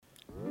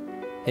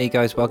Hey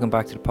guys, welcome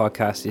back to the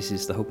podcast. This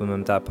is the Hope and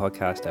Mum Dad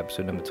podcast,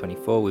 episode number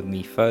 24 with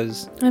me,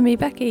 Fuzz. And me,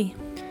 Becky.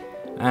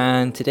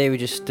 And today we're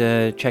just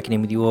checking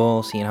in with you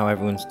all, seeing how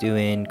everyone's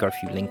doing. Got a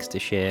few links to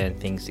share and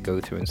things to go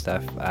through and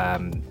stuff.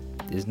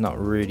 There's not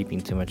really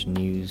been too much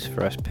news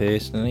for us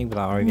personally with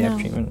our IVF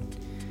treatment.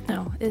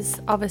 No, it's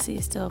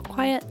obviously still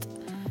quiet.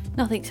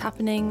 Nothing's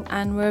happening,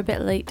 and we're a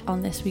bit late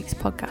on this week's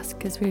podcast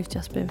because we've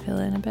just been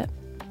feeling a bit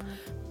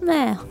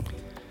meh.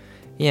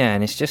 Yeah,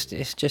 and it's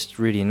just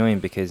really annoying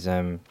because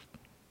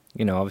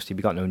obviously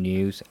we got no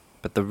news,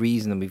 but the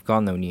reason that we've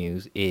got no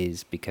news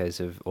is because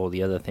of all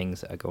the other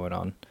things that are going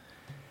on,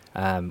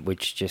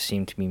 which just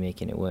seem to be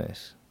making it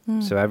worse.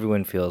 So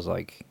everyone feels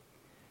like,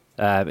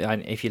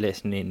 and if you're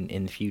listening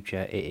in the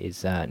future, it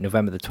is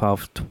November the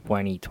 12th,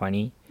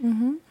 2020.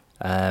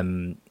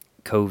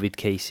 COVID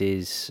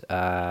cases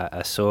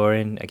are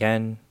soaring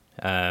again.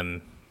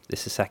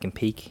 This is second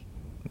peak.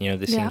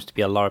 There seems to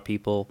be a lot of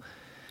people.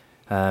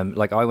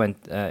 Like I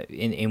went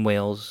in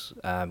Wales.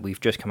 We've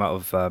just come out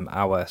of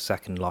our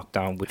second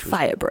lockdown, which was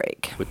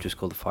which was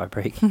called the fire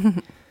break.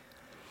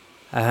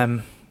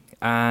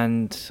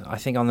 And I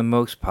think on the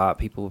most part,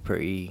 people were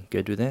pretty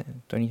good with it.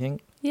 Don't you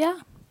think? Yeah,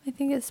 I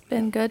think it's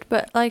been good.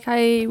 But like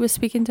I was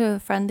speaking to a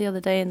friend the other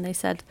day, and they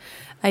said,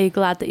 "Are you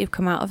glad that you've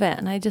come out of it?"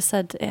 And I just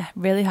said, "It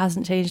really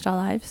hasn't changed our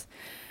lives."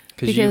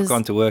 Because you've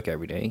gone to work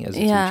every day as a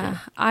teacher. Yeah,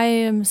 I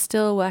am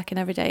still working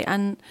every day,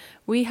 and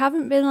we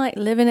haven't been like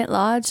living it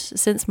large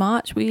since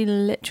March. We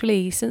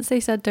literally, since they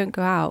said don't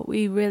go out,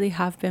 we really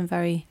have been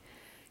very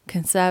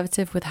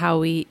conservative with how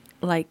we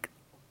like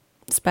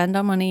spend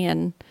our money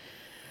and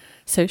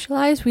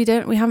socialize. We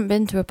haven't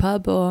been to a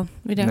pub, or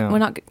we're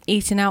not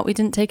eating out. We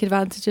didn't take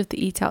advantage of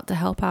the eat out to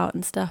help out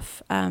and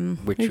stuff.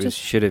 Which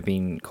should have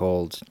been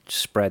called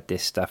spread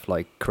this stuff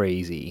like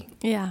crazy.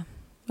 Yeah.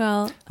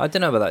 Well, I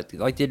don't know about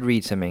that. I did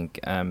read something.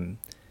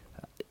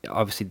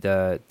 Obviously,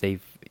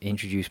 they've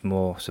introduced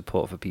more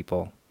support for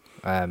people,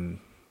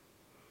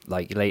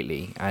 like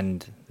lately,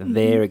 and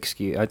their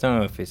excuse. I don't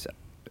know if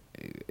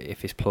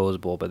it's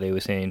plausible, but they were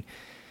saying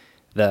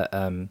that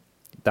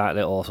that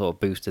little sort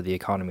of boost to the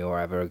economy or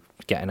whatever,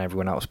 getting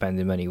everyone out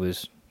spending money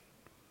was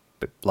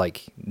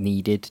like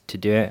needed to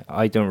do it.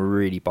 I don't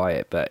really buy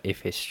it, but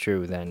if it's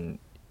true, then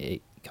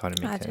it kind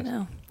of makes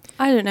sense.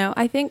 I don't know.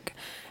 I think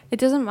it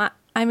doesn't matter.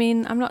 I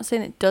mean, I'm not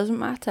saying it doesn't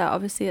matter.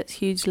 Obviously, it's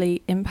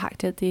hugely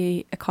impacted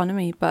the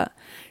economy, but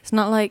it's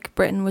not like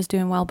Britain was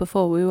doing well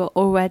before. We were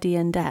already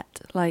in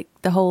debt, like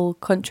the whole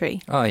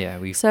country. Oh, yeah.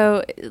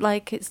 So,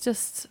 like, it's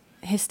just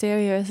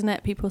hysteria, isn't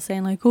it? People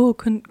saying, like, oh,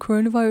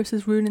 coronavirus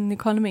is ruining the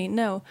economy.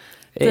 No.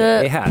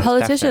 It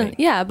has,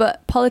 definitely. Yeah,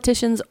 but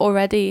politicians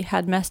already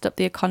had messed up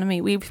the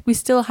economy. We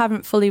still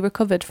haven't fully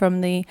recovered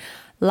from the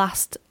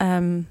last...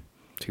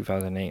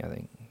 2008, I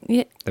think.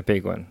 Yeah. The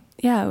big one.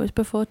 Yeah, it was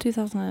before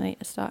 2008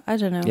 to start. I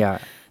don't know. Yeah,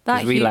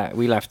 we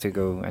left to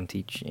go and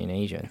teach in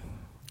Asia.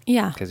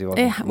 Yeah, because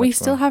we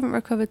still haven't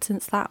recovered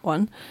since that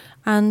one,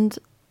 and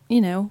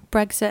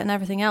Brexit and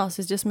everything else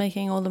is just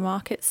making all the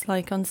markets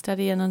like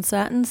unsteady and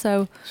uncertain.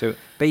 So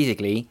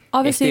basically,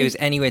 obviously, if there was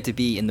anywhere to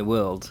be in the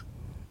world,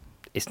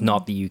 it's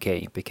not the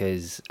UK,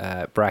 because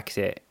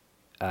Brexit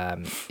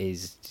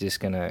is just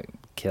gonna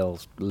kill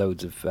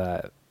loads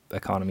of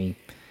economy,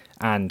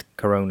 and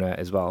Corona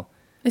as well.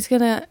 It's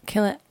gonna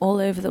kill it all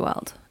over the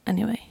world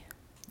anyway.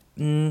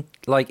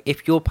 Like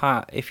if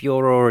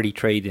you're already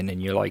trading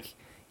and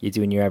you're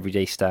doing your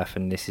everyday stuff,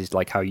 and this is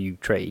like how you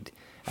trade,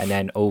 and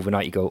then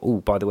overnight you go, oh,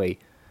 by the way,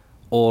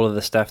 all of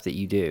the stuff that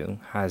you do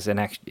has a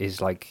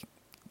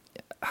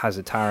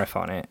tariff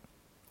on it,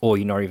 or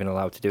you're not even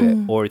allowed to do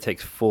it, or it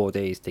takes 4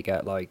 days to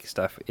get like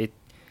stuff.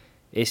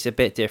 It's a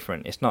bit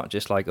different. It's not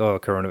just like, oh,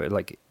 Corona.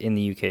 Like in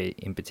the UK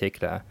in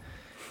particular,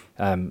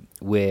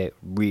 we're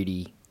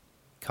really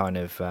kind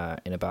of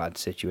in a bad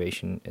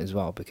situation as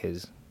well,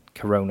 because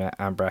Corona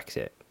and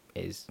Brexit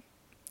is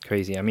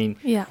crazy. I mean,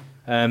 yeah.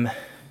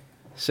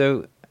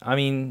 So I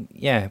mean,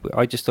 yeah.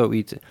 I just thought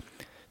we'd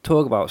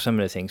talk about some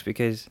of the things,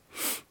 because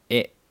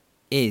it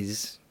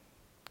is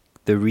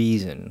the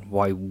reason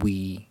why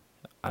we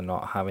are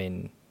not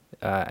having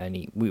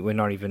we're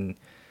not even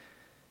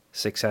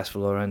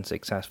successful or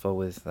unsuccessful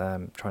with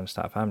trying to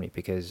start a family,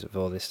 because of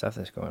all this stuff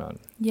that's going on.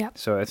 Yeah.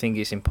 So I think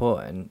it's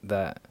important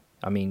that,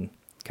 I mean,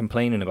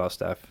 complaining about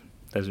stuff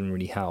doesn't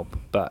really help,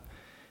 but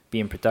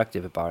being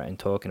productive about it and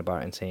talking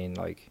about it and saying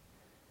like,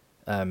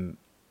 I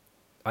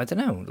don't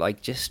know,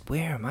 like just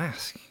wear a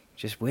mask,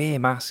 just wear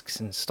masks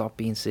and stop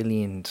being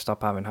silly and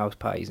stop having house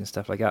parties and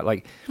stuff like that.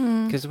 Like,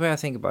 because the way I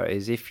think about it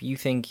is, if you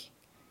think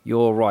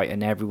you're right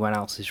and everyone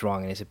else is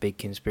wrong and it's a big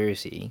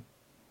conspiracy,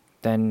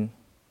 then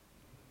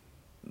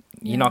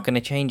you're not going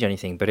to change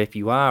anything. But if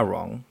you are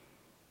wrong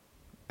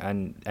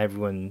and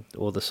everyone,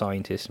 all the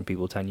scientists and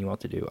people telling you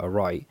what to do are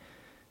right,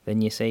 then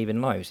you're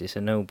saving lives. It's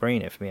a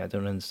no-brainer for me. I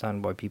don't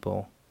understand why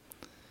people...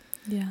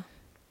 Yeah.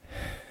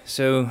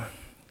 So,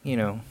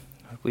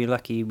 we're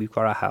lucky we've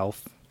got our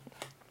health.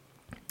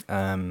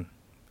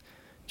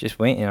 Just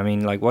waiting. I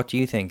mean, like, what do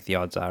you think the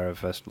odds are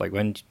of us? Like,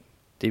 when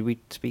did we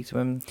speak to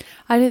him?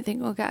 I don't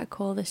think we'll get a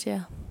call this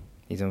year.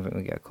 You don't think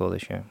we'll get a call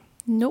this year?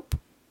 Nope.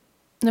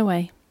 No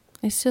way.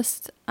 It's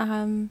just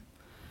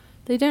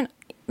they don't.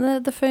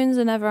 The phones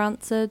are never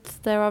answered.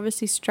 They're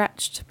obviously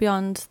stretched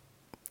beyond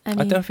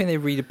any. I don't think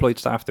they've redeployed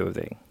staff though, have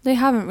they? They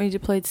haven't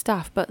redeployed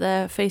staff, but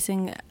they're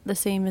facing the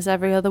same as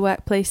every other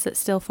workplace that's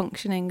still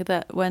functioning.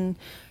 That when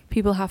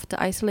people have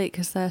to isolate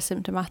because they're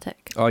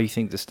symptomatic. Oh, you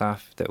think the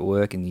staff that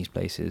work in these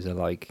places are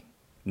like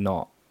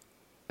not?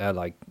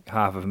 Like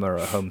half of them are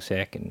at home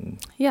sick and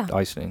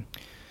isolating.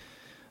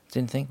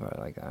 Didn't think about it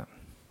like that.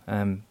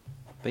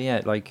 But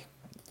yeah, like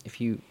if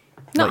you.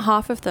 Not like,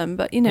 half of them,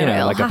 but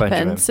it'll like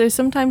happen. So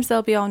sometimes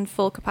they'll be on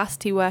full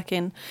capacity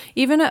working,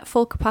 even at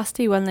full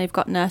capacity when they've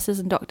got nurses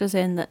and doctors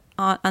in that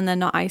aren't, and they're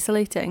not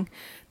isolating.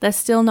 They're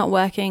still not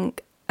working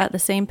at the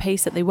same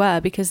pace that they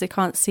were because they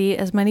can't see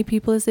as many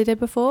people as they did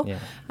before,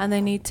 and they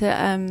need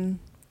to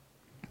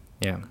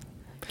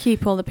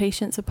keep all the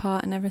patients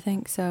apart and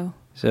everything. So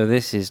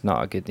this is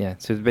not a good. Yeah.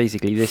 So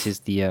basically, this is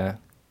the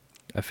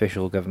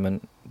official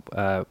government,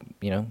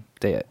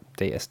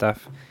 data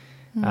stuff,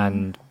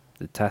 and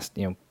the test,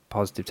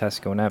 positive tests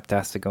are going up,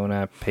 tests are going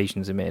up,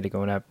 patients admitted are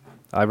going up.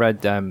 I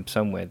read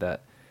somewhere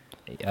that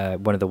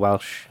one of the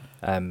Welsh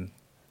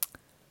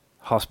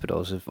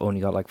hospitals have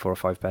only got like 4 or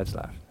 5 beds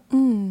left,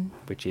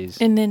 which is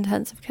in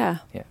intensive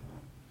care. Yeah,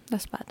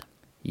 that's bad.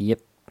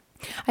 Yep.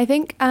 I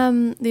think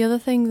the other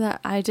thing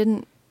that I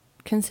didn't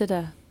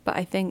consider, but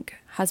I think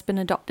has been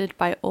adopted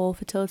by all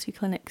fertility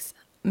clinics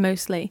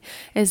mostly,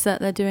 is that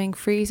they're doing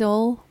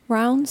freeze-all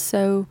rounds.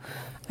 So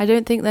I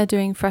don't think they're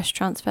doing fresh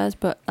transfers,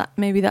 but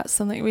maybe that's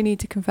something we need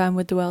to confirm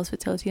with the Wales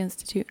Fertility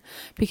Institute,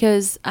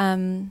 because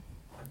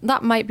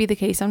that might be the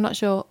case. I'm not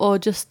sure. Or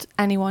just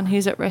anyone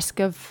who's at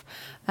risk of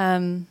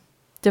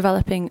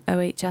developing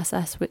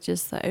OHSS, which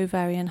is the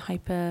ovarian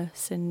hyper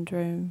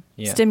syndrome,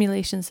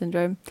 stimulation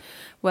syndrome,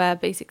 where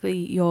basically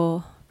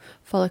your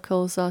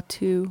follicles are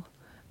too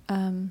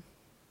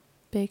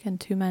big and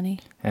too many,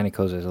 and it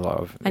causes a lot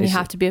of, and you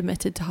have to be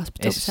admitted to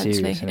hospital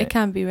potentially. Serious, it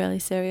can be really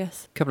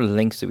serious. A couple of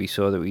links that we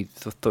saw that we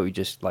thought we'd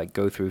just like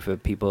go through for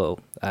people,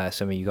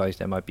 some of you guys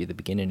that might be at the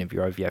beginning of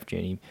your IVF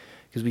journey,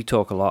 because we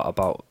talk a lot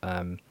about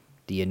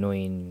the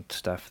annoying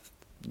stuff,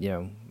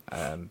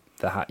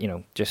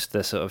 just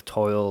the sort of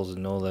toils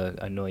and all the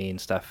annoying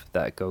stuff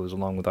that goes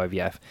along with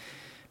IVF,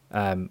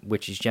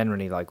 which is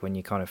generally like when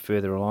you're kind of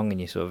further along and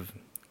you're sort of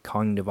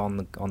kind of on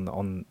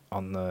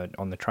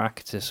the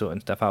track to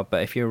sorting stuff out.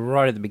 But if you're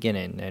right at the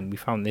beginning, and we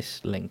found this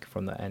link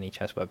from the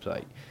NHS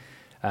website,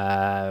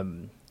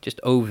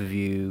 just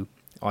overview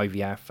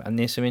IVF, and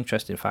there's some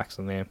interesting facts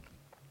on there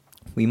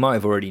we might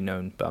have already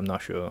known, but I'm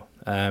not sure.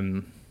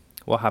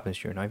 What happens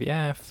during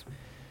IVF?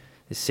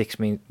 There's 6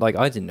 main, like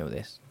I didn't know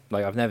this,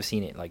 like I've never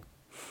seen it like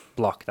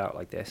blocked out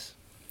like this,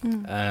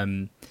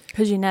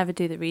 because you never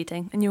do the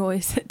reading and you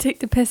always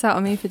take the piss out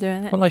of me for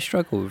doing it. Well, I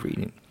struggle with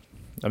reading.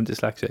 I'm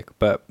dyslexic,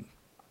 but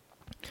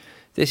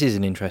this is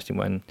an interesting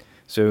one.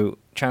 So,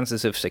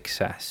 chances of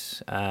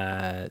success.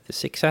 The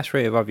success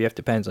rate of IVF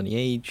depends on the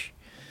age.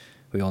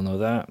 We all know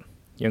that.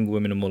 Younger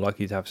women are more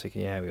likely to have sick.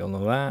 Yeah, we all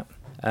know that.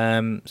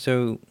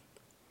 So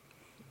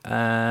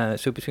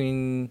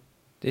between,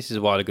 this is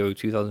a while ago,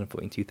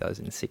 2014,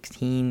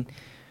 2016,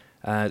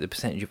 the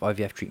percentage of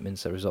IVF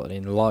treatments that resulted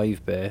in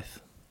live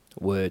birth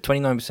were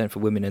 29% for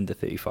women under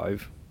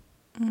 35.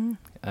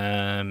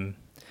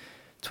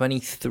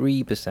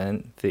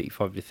 23%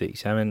 35 to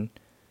 37,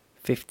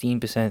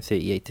 15%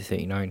 38 to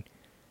 39,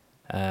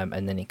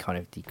 and then it kind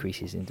of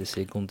decreases into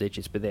single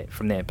digits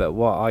from there. But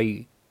what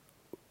I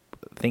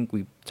think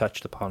we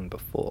touched upon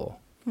before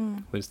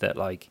was that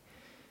like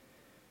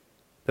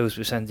those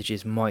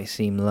percentages might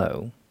seem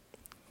low,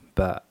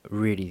 but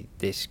really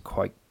this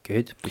quite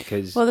good,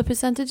 because the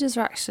percentages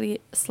are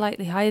actually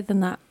slightly higher than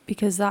that,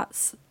 because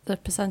that's the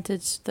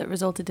percentage that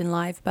resulted in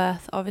live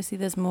birth. Obviously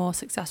there's more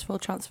successful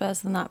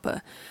transfers than that,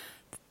 but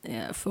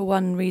for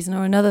one reason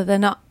or another,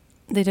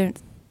 they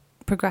don't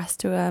progress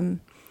to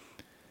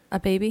a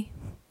baby.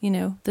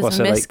 There's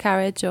a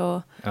miscarriage,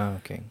 or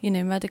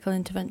medical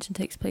intervention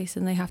takes place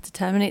and they have to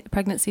terminate the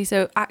pregnancy.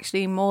 So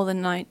actually more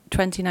than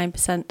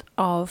 29%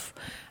 of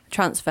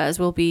transfers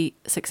will be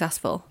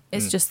successful.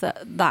 It's just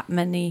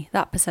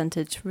that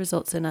percentage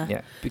results in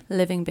a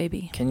living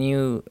baby. Can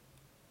you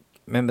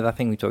remember that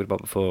thing we talked about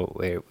before,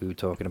 where we were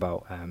talking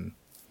about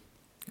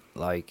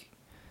like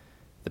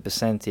the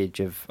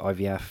percentage of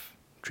IVF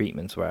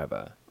treatments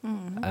wherever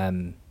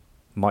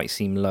might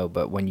seem low,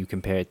 but when you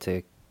compare it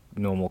to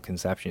normal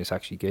conception, it's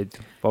actually good?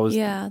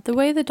 The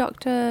way the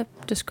doctor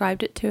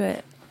described it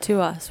to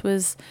us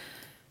was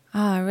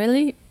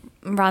really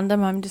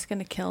random. I'm just going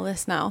to kill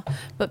this now,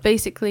 but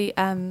basically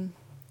I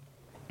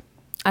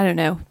don't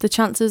know, the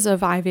chances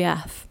of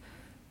IVF,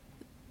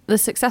 the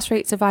success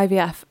rates of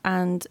IVF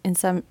and in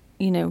some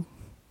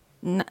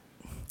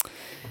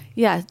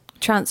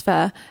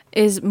transfer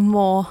is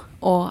more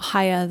or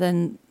higher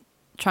than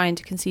trying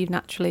to conceive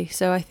naturally.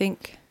 So I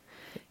think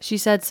she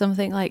said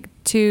something like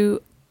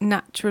 2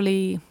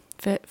 naturally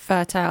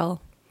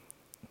fertile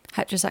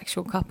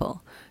heterosexual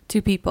couple,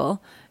 2 people,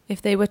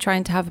 if they were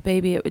trying to have a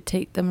baby, it would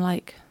take them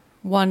like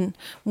one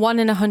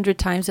in 100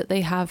 times that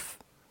they have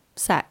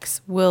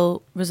sex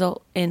will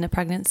result in a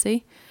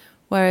pregnancy,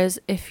 whereas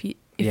if you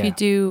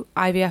do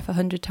IVF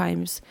 100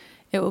 times,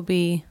 it will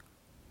be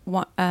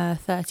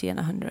 30 and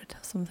 100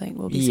 something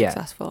will be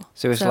successful.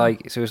 So it's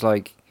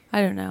like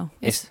I don't know.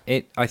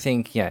 I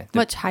think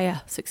much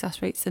higher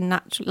success rates than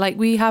natural. Like,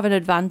 we have an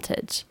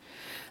advantage.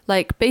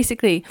 Like,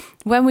 basically,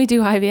 when we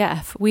do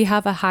IVF, we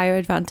have a higher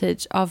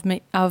advantage of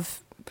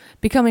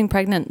becoming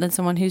pregnant than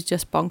someone who's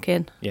just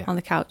bonking on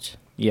the couch.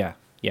 Yeah.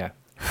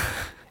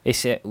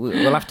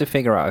 We'll have to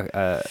figure out.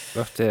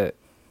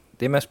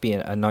 There must be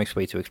a nice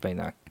way to explain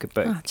that.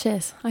 But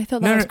cheers! I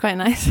thought that was quite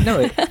nice.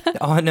 No.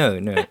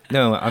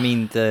 I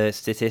mean the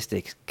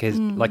statistics, because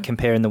like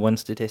comparing the one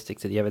statistic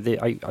to the other,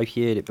 I've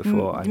heard it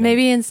before.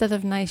 Maybe instead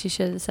of nice, you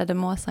should have said a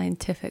more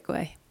scientific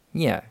way.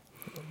 Yeah,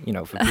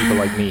 for people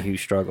like me who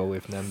struggle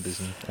with numbers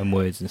and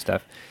words and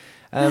stuff.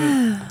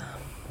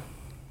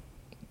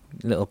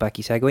 Little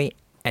Becky segue.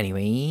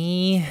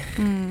 Anyway.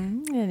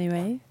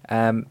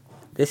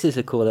 This is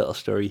a cool little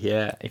story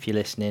here. If you're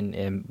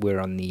listening, we're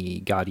on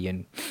the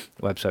Guardian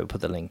website. We'll put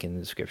the link in the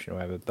description or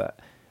whatever. But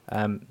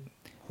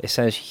it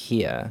says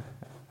here,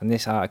 and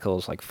this article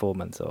is like 4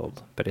 months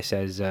old, but it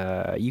says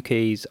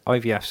UK's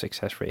IVF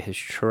success rate has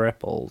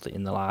tripled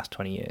in the last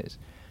 20 years.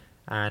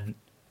 And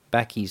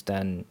Becky's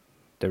done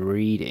the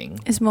reading.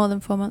 It's more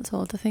than 4 months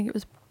old. I think it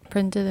was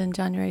printed in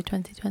January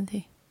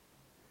 2020.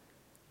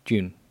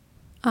 June.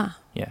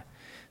 Yeah.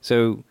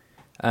 So,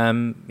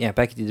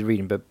 Becky did the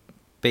reading, but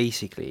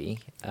basically,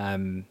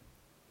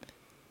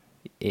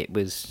 it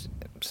was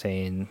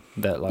saying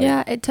that, like...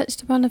 Yeah, it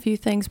touched upon a few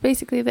things.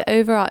 Basically, the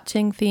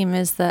overarching theme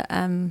is that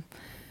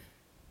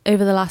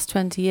over the last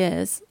 20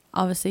 years,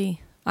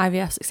 obviously,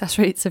 IVF success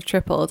rates have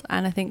tripled,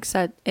 and I think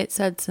it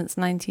said since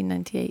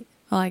 1998.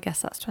 Well, I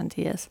guess that's 20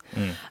 years.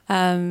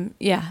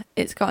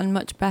 It's gotten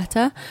much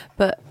better,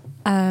 but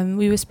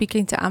we were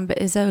speaking to Amber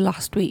Izzo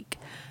last week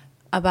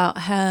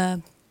about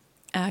her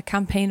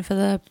campaign for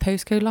the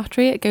postcode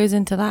lottery. It goes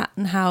into that,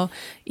 and how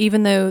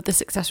even though the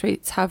success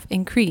rates have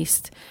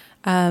increased,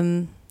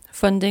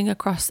 funding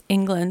across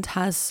England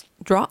has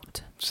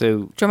dropped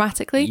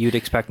dramatically. You'd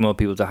expect more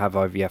people to have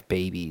IVF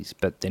babies,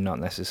 but they're not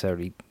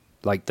necessarily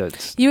like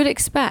that. You would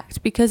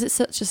expect, because it's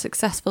such a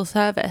successful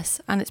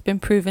service and it's been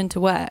proven to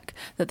work,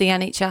 that the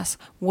NHS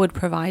would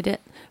provide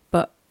it,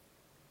 but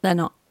they're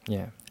not.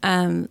 Yeah.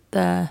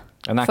 The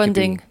and that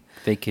funding...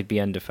 They could be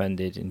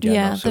underfunded in general.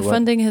 Yeah, the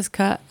funding has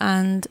cut,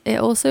 and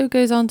it also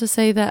goes on to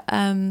say that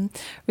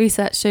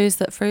research shows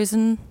that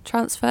frozen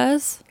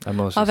transfers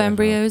of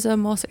embryos are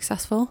more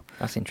successful.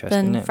 That's interesting,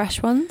 than isn't it?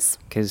 Fresh ones.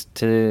 Because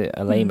to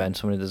a layman,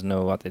 someone who doesn't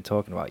know what they're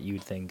talking about,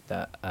 you'd think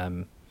that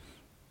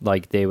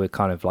like they were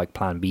kind of like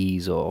Plan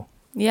Bs or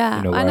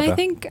and I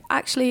think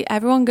actually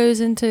everyone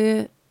goes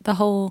into the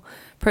whole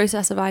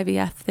process of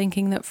IVF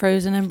thinking that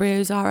frozen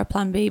embryos are a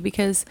Plan B,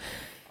 because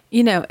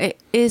it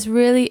is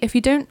really, if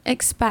you don't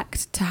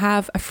expect to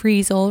have a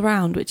freeze all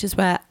round, which is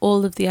where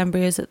all of the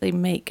embryos that they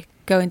make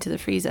go into the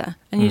freezer,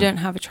 and you don't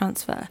have a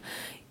transfer,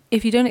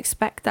 if you don't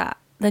expect that,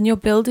 then you're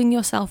building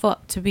yourself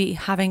up to be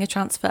having a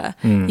transfer.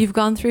 You've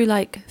gone through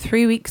like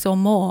 3 weeks or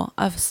more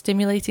of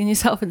stimulating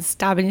yourself and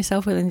stabbing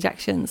yourself with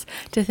injections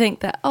to think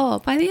that,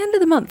 by the end of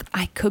the month,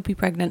 I could be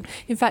pregnant.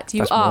 In fact,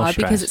 you are,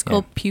 because it's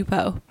called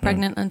pupo,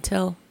 pregnant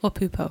until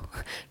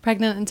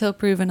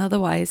proven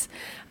otherwise.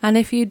 And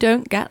if you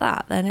don't get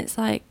that, then it's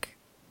like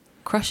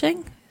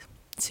crushing.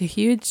 It's a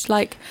huge,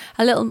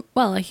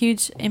 a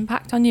huge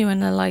impact on you,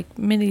 and a like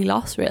mini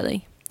loss,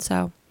 really.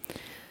 So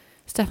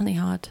it's definitely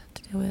hard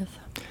to deal with.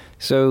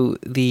 So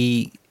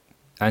the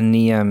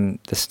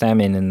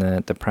stemming and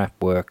the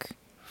prep work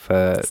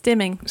for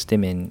stimming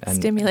and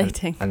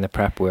stimulating and the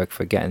prep work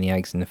for getting the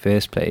eggs in the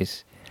first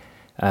place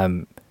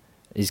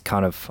is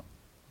kind of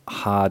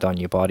hard on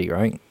your body,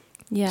 right?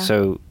 Yeah.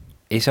 So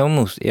it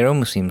almost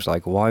seems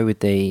like, why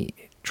would they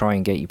try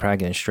and get you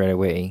pregnant straight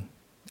away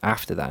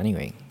after that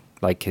anyway?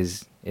 Like,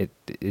 because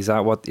is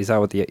that what did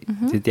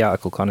the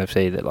article kind of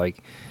say that,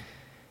 like,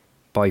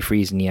 by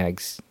freezing the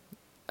eggs,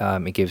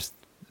 it gives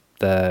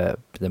the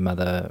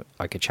mother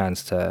like a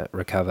chance to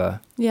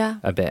recover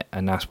a bit,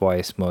 and that's why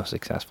it's more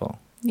successful?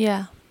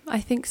 Yeah, I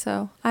think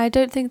so. I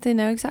don't think they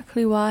know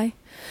exactly why.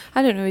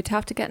 I don't know, we'd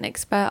have to get an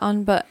expert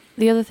on, but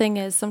the other thing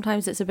is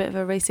sometimes it's a bit of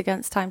a race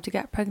against time to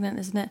get pregnant,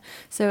 isn't it?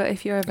 So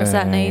if you're of a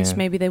certain age,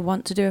 maybe they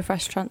want to do a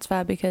fresh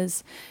transfer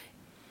because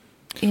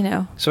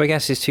so I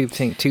guess there's two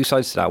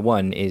sides to that.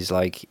 One is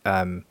like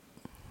having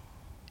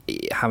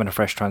a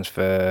fresh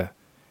transfer,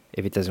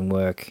 if it doesn't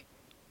work,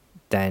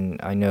 then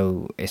I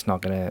know it's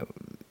not gonna,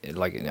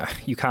 like,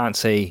 you can't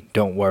say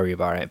don't worry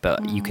about it,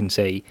 but you can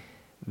say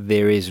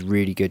there is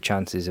really good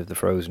chances of the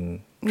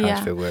frozen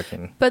transfer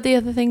working. But the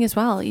other thing as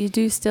well, you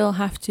do still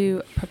have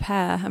to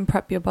prepare and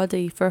prep your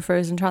body for a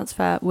frozen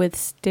transfer with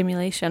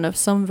stimulation of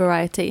some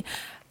variety.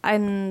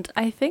 And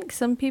I think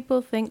some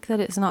people think that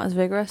it's not as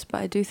vigorous,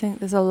 but I do think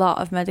there's a lot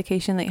of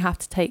medication that you have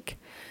to take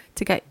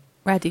to get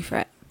ready for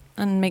it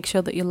and make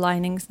sure that your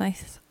lining's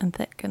nice and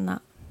thick and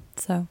that.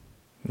 So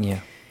yeah,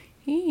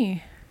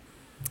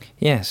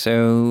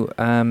 so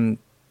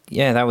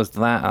yeah, that was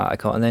that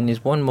article. And then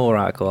there's one more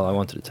article I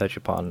wanted to touch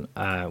upon,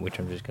 which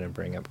I'm just going to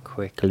bring up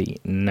quickly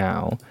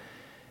now.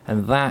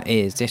 And that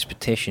is this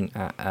petition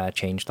at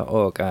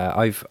change.org.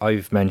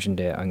 I've mentioned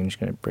it. I'm just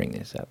going to bring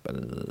this up a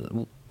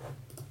little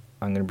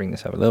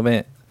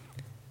bit.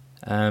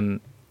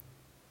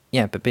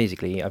 Yeah, but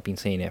basically, I've been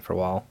seeing it for a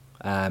while.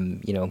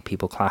 You know,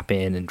 people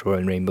clapping and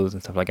drawing rainbows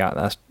and stuff like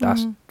that.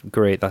 That's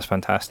great. That's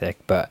fantastic.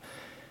 But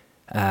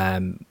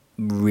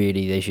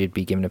really, they should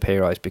be given a pay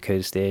rise,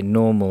 because their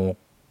normal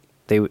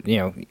pay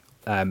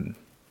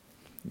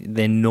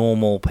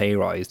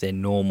rise, their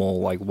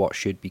normal, like, what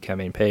should be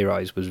coming pay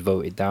rise was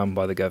voted down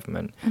by the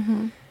government.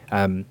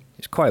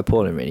 It's quite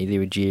appalling, really. They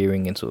were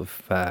jeering and sort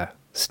of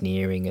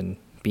sneering and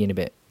being a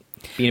bit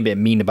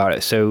mean about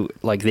it. So,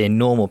 like, their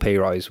normal pay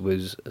rise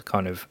was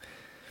kind of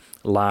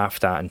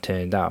laughed at and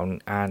turned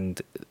down.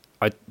 And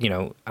out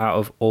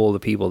of all the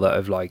people that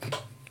have, like,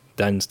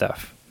 done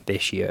stuff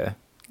this year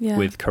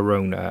with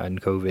Corona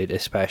and COVID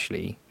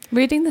especially,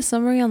 reading the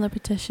summary on the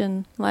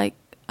petition, like,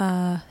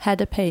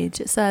 header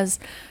page, it says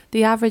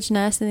the average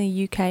nurse in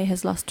the UK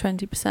has lost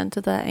 20%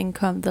 of their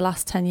income the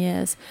last 10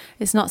 years.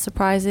 It's not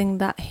surprising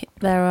that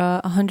there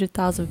are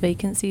 100,000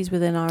 vacancies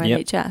within our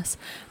NHS,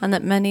 and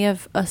that many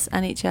of us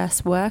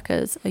NHS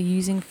workers are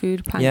using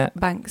food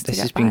banks to this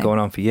get has by. been going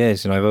on for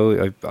years,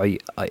 and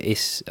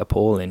it's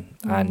appalling.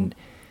 And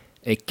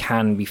it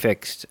can be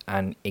fixed,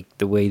 and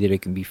the way that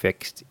it can be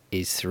fixed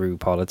is through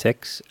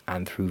politics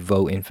and through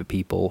voting for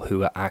people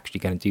who are actually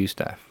going to do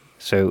stuff.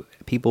 So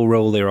people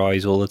roll their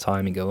eyes all the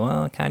time and go,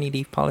 "Oh, can you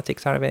leave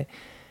politics out of it?"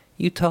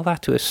 You tell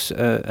that to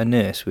a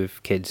nurse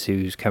with kids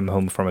who's come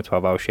home from a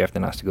 12-hour shift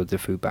and has to go to the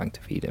food bank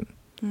to feed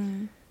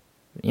them.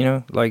 You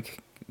know, like,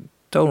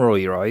 don't roll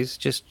your eyes.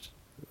 Just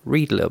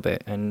read a little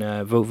bit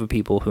and vote for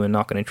people who are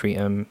not going to treat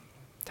them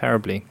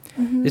terribly.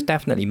 There's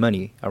definitely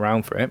money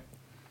around for it.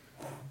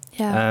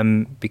 Yeah.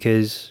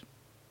 Because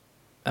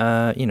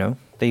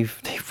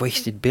they've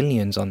wasted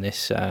billions on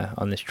this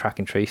track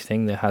and trace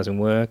thing that hasn't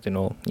worked and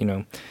all, you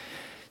know.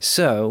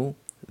 So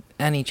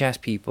NHS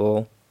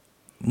people,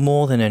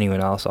 more than anyone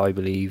else, I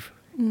believe,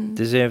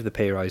 deserve the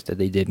pay rise that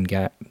they didn't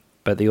get,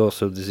 but they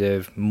also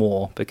deserve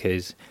more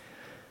because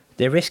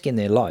they're risking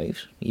their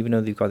lives, even though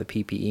they've got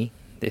the PPE.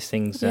 This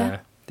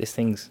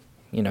thing's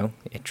you know,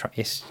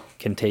 it's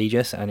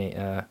contagious and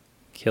it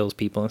kills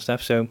people and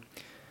stuff. So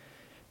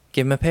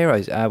give them a pay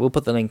rise. We'll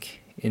put the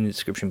link in the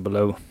description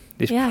below.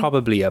 There's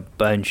probably a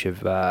bunch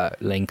of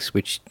links,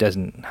 which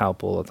doesn't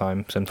help all the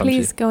time. Sometimes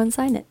please go and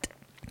sign it.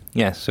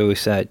 Yeah, so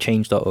it's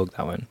change.org,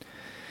 that one.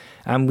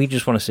 And we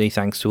just want to say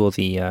thanks to all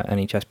the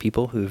NHS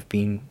people who've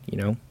been, you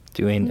know,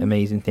 doing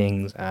amazing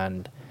things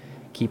and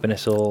keeping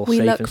us all safe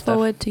and stuff. We look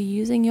forward to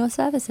using your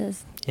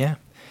services. Yeah.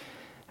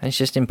 And it's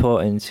just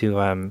important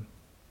to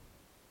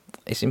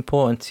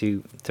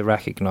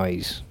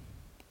recognise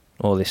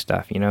all this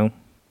stuff, you know?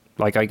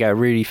 Like, I get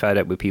really fed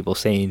up with people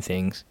saying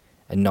things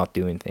and not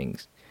doing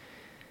things.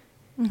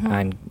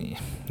 And,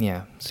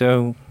 yeah,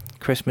 so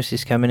Christmas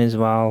is coming as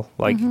well.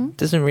 Like,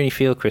 doesn't really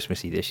feel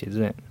Christmassy this year, does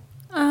it?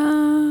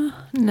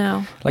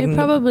 No. Like, it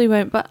probably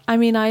won't, but, I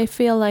mean, I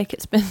feel like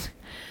it's been...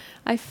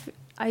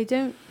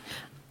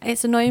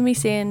 It's annoying me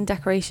seeing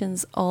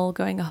decorations all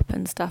going up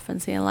and stuff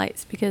and seeing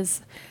lights,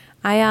 because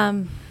I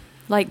am...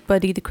 like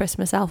Buddy the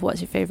Christmas elf,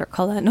 what's your favourite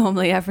colour,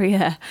 normally every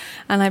year,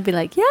 and I'd be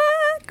like, yeah,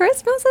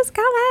 Christmas is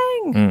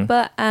coming.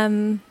 But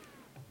I'm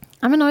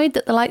annoyed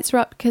that the lights are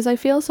up, because I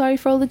feel sorry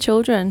for all the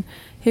children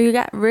who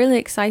get really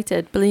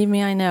excited, believe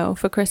me, I know,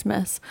 for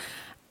Christmas,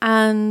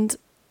 and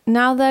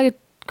now their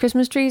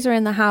Christmas trees are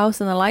in the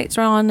house and the lights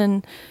are on,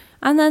 and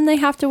then they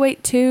have to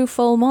wait 2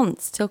 full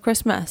months till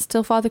Christmas,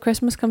 till Father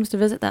Christmas comes to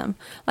visit them.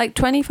 Like,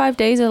 25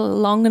 days are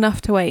long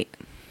enough to wait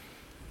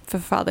for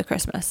Father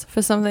Christmas,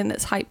 for something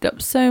that's hyped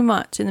up so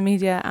much in the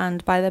media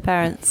and by their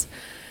parents.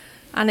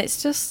 And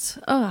it's just,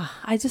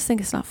 I just think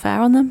it's not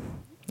fair on them.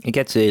 It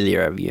gets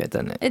earlier every year,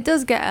 doesn't it? It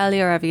does get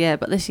earlier every year,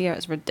 but this year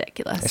it's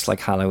ridiculous. It's like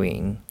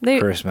Halloween,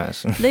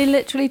 Christmas. They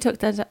literally took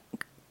their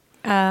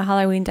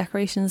Halloween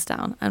decorations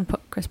down and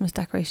put Christmas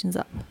decorations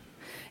up.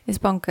 It's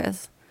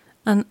bonkers.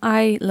 And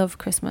I love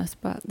Christmas,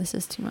 but this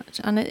is too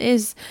much. And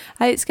it's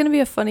going to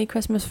be a funny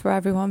Christmas for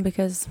everyone,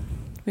 because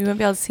we won't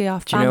be able to see our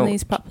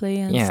families properly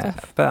and stuff.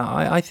 Yeah, but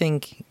I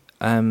think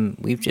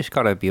we've just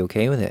got to be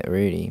okay with it,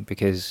 really,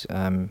 because,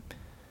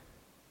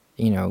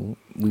 you know,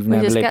 we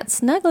just get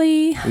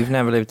snuggly. We've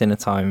never lived in a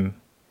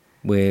time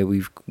where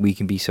we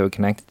can be so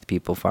connected to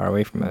people far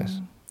away from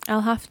us.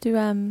 I'll have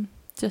to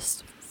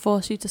just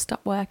force you to stop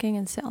working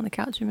and sit on the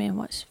couch with me and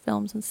watch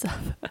films and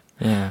stuff.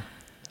 Yeah.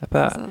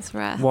 But that's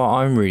rare. What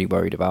I'm really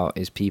worried about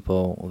is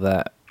people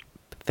that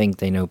think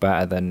they know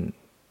better than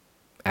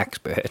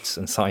experts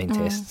and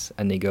scientists,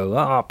 and they go,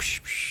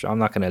 I'm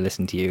not going to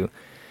listen to you.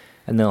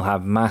 And they'll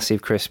have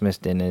massive Christmas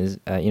dinners,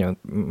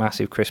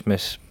 massive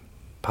Christmas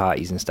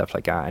parties and stuff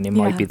like that. And it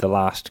might be the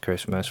last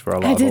Christmas for a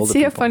lot of older people. I did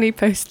see a funny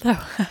post, though,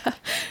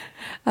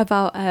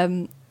 about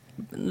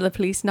the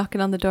police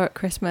knocking on the door at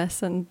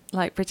Christmas and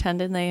like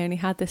pretending they only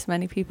had this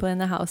many people in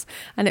the house,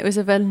 and it was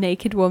of a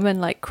naked woman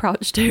like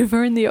crouched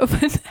over in the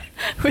oven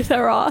with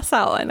her arse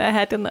out and her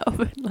head in the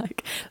oven,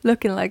 like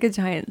looking like a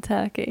giant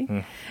turkey.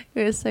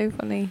 It was so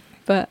funny.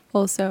 But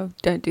also,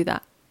 don't do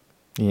that.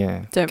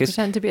 Yeah. Don't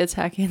pretend to be a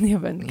turkey in the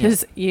oven,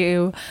 because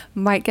you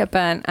might get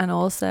burnt, and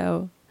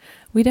also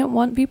we don't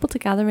want people to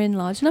gather in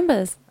large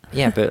numbers.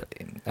 Yeah,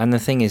 and the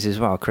thing is as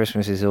well,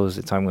 Christmas is always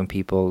the time when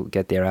people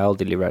get their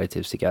elderly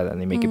relatives together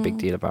and they make a big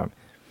deal about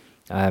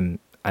it.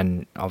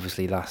 And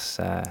obviously that's...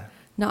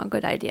 not a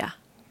good idea.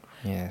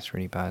 Yeah, it's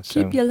really bad.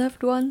 Keep your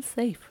loved ones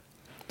safe.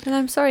 And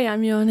I'm sorry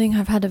I'm yawning.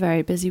 I've had a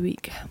very busy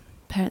week.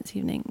 Parents'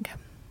 evening.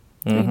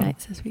 3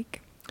 nights this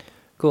week.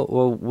 Cool.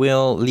 Well,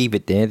 we'll leave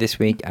it there this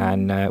week,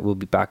 and we'll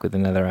be back with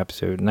another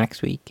episode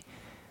next week.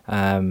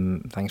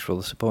 Thanks for all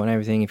the support and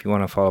everything. If you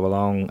want to follow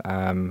along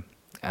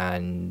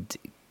and...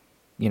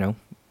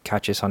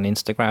 catch us on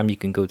Instagram, you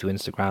can go to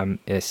Instagram.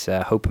 It's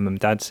Hope and Mum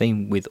Dad,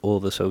 same with all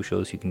the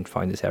socials. You can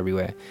find us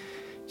everywhere.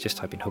 Just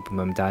type in Hope and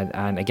Mum Dad.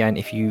 And again,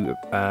 if you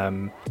are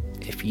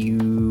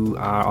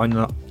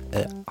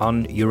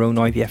on your own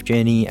IVF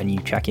journey and you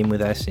check in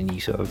with us and you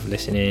sort of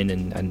listen in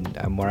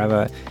and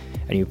wherever,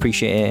 and you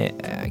appreciate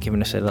it,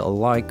 giving us a little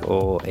like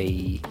or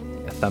a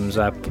thumbs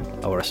up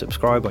or a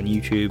subscribe on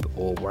YouTube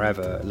or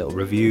wherever, a little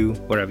review,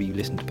 wherever you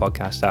listen to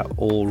podcasts, that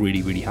all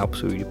really, really helps.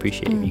 So we'd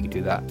appreciate if you could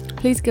do that.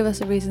 Please give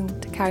us a reason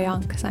to carry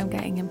on, because I'm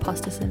getting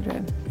imposter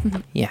syndrome.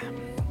 Yeah.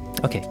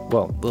 Okay,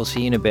 well, we'll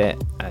see you in a bit,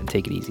 and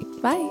take it easy.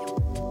 Bye.